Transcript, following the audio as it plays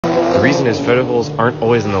The reason is photo holes aren't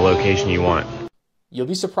always in the location you want. You'll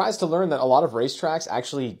be surprised to learn that a lot of racetracks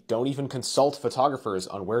actually don't even consult photographers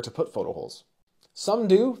on where to put photo holes. Some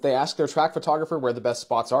do, they ask their track photographer where the best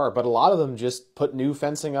spots are, but a lot of them just put new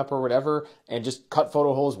fencing up or whatever and just cut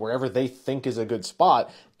photo holes wherever they think is a good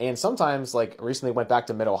spot. And sometimes, like recently went back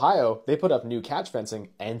to Mid-Ohio, they put up new catch fencing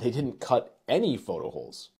and they didn't cut any photo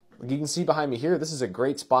holes. You can see behind me here, this is a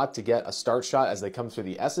great spot to get a start shot as they come through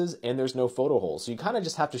the S's, and there's no photo holes. So you kind of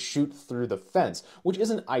just have to shoot through the fence, which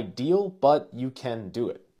isn't ideal, but you can do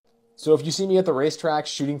it. So if you see me at the racetrack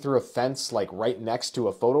shooting through a fence like right next to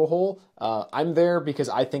a photo hole, I'm there because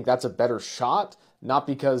I think that's a better shot, not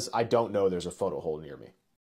because I don't know there's a photo hole near me.